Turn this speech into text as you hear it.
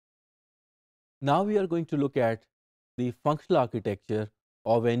Now we are going to look at the functional architecture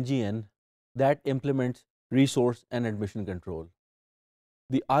of NGN that implements resource and admission control.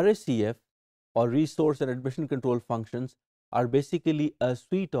 The RSCF, or resource and admission control functions, are basically a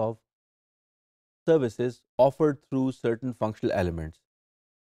suite of services offered through certain functional elements.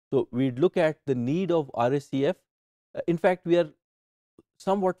 So we look at the need of RSCF. In fact, we are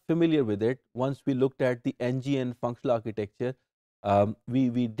somewhat familiar with it. Once we looked at the NGN functional architecture,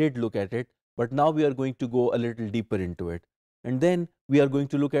 we did look at it, but now we are going to go a little deeper into it. And then we are going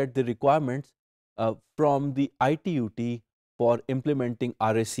to look at the requirements from the ITUT for implementing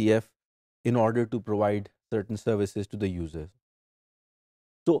RSCF in order to provide certain services to the users.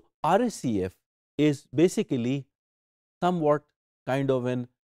 So RSCF is basically somewhat kind of an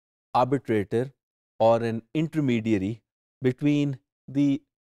arbitrator or an intermediary between the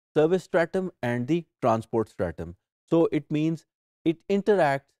service stratum and the transport stratum. So it means it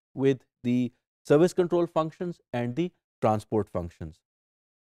interacts with the service control functions and the transport functions.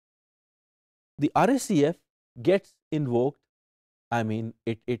 The RSCF gets invoked, I mean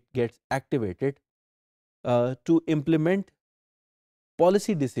it gets activated to implement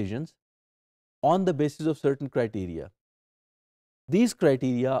policy decisions on the basis of certain criteria. These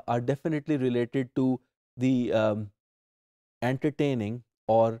criteria are definitely related to the entertaining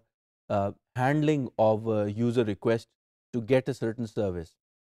or handling of user request to get a certain service.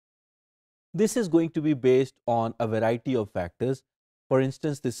 This is going to be based on a variety of factors. For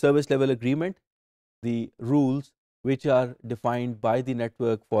instance, the service level agreement, the rules which are defined by the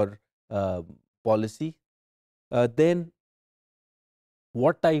network for policy, then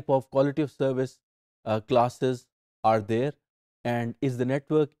what type of quality of service classes are there, and is the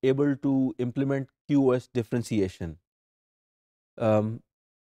network able to implement QoS differentiation. An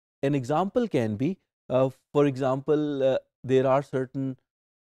example can be, for example, there are certain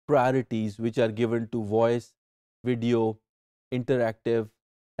priorities which are given to voice, video, interactive,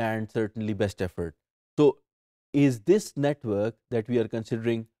 and certainly best effort. So is this network that we are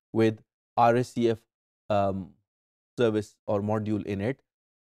considering with RSCF service or module in it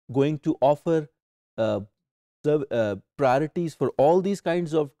going to offer priorities for all these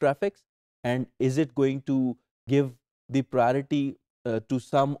kinds of traffics, and is it going to give the priority to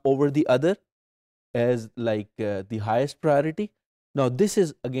some over the other as like the highest priority? Now this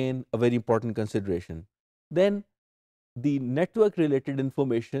is again a very important consideration. Then the network related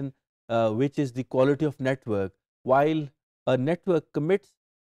information, which is the quality of network. While a network commits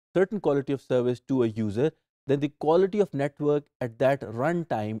certain quality of service to a user, then the quality of network at that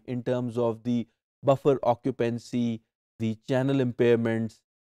runtime in terms of the buffer occupancy, the channel impairments,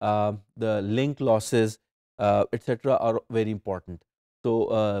 the link losses, etc., are very important.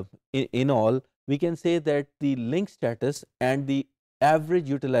 So in all, we can say that the link status and the average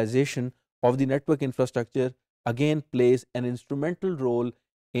utilization of the network infrastructure again plays an instrumental role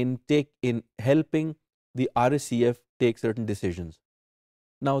in helping the RSCF take certain decisions.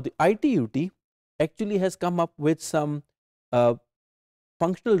 Now the ITUT actually has come up with some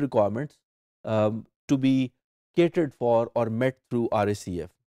functional requirements to be catered for or met through RSCF.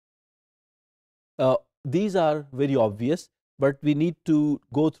 These are very obvious, but we need to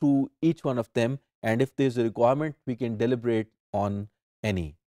go through each one of them, and if there is a requirement, we can deliberate on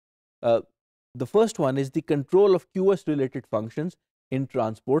any. The first one is the control of QoS related functions in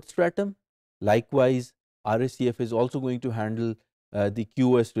transport stratum. Likewise, RSCF is also going to handle the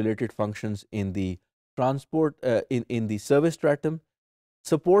QoS related functions in the transport in the service stratum.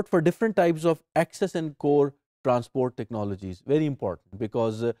 Support for different types of access and core transport technologies, very important,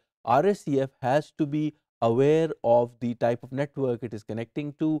 because RSCF has to be aware of the type of network it is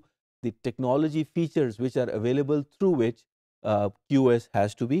connecting to, the technology features which are available through which QoS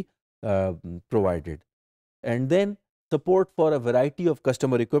has to be provided. And then support for a variety of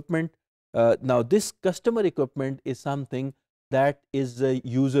customer equipment. Now this customer equipment is something that is the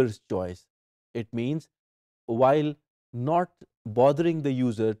user's choice. It means while not bothering the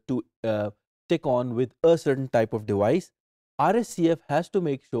user to stick on with a certain type of device, RSCF has to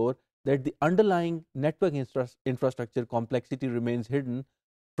make sure that the underlying network infrastructure complexity remains hidden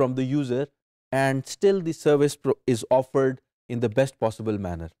from the user, and still the service is offered in the best possible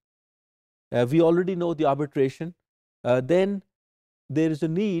manner. We already know the arbitration. Then there is a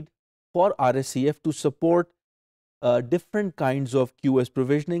need for RSCF to support different kinds of QoS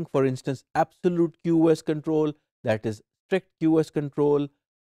provisioning. For instance, absolute QoS control, that is strict QoS control,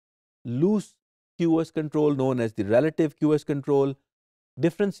 loose QoS control known as the relative QoS control,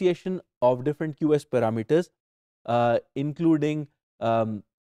 differentiation of different QoS parameters, including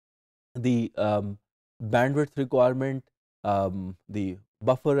the bandwidth requirement, the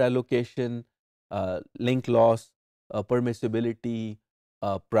buffer allocation, link loss, permissibility,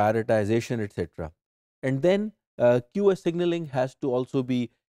 prioritization, etc. And then QoS signaling has to also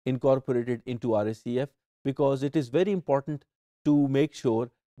be incorporated into RACF, because it is very important to make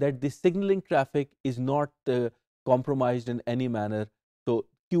sure that the signaling traffic is not compromised in any manner. So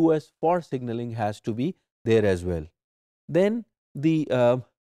QoS for signaling has to be there as well. Then the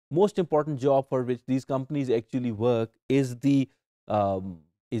most important job for which these companies actually work is um,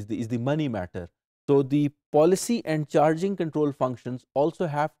 the money matter. So the policy and charging control functions also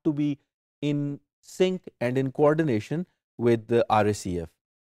have to be in sync and in coordination with the RACF.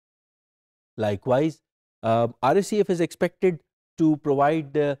 Likewise, RACF is expected to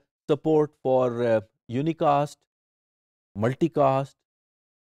provide support for unicast, multicast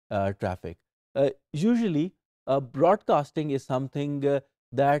traffic. Usually, broadcasting is something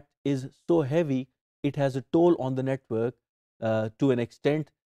that is so heavy, it has a toll on the network to an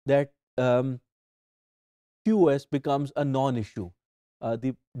extent that QoS becomes a non-issue.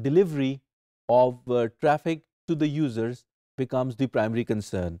 The delivery of traffic to the users becomes the primary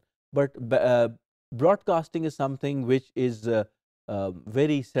concern. But broadcasting is something which is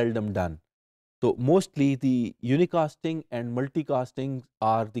very seldom done. So mostly the unicasting and multicasting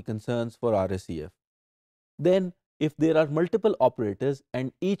are the concerns for RACF. Then if there are multiple operators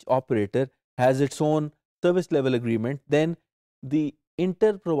and each operator has its own service level agreement, then the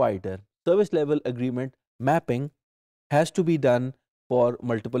inter-provider service level agreement mapping has to be done for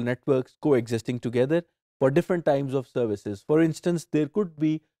multiple networks coexisting together for different types of services. For instance, there could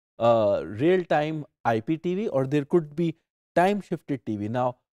be real-time IPTV, or there could be time-shifted TV.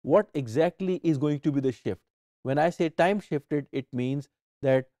 Now, what exactly is going to be the shift? When I say time-shifted, it means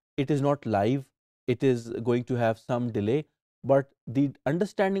that it is not live, it is going to have some delay, but the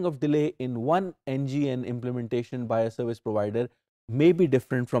understanding of delay in one NGN implementation by a service provider may be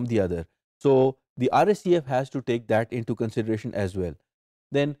different from the other. So the RACF has to take that into consideration as well.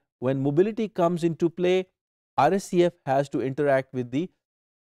 Then when mobility comes into play, RACF has to interact with the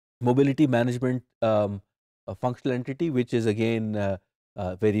mobility management functional entity, which is again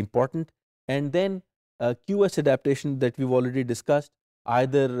very important. And then QoS adaptation that we've already discussed,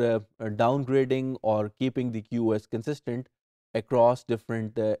 either downgrading or keeping the QoS consistent across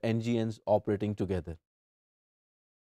different NGNs operating together.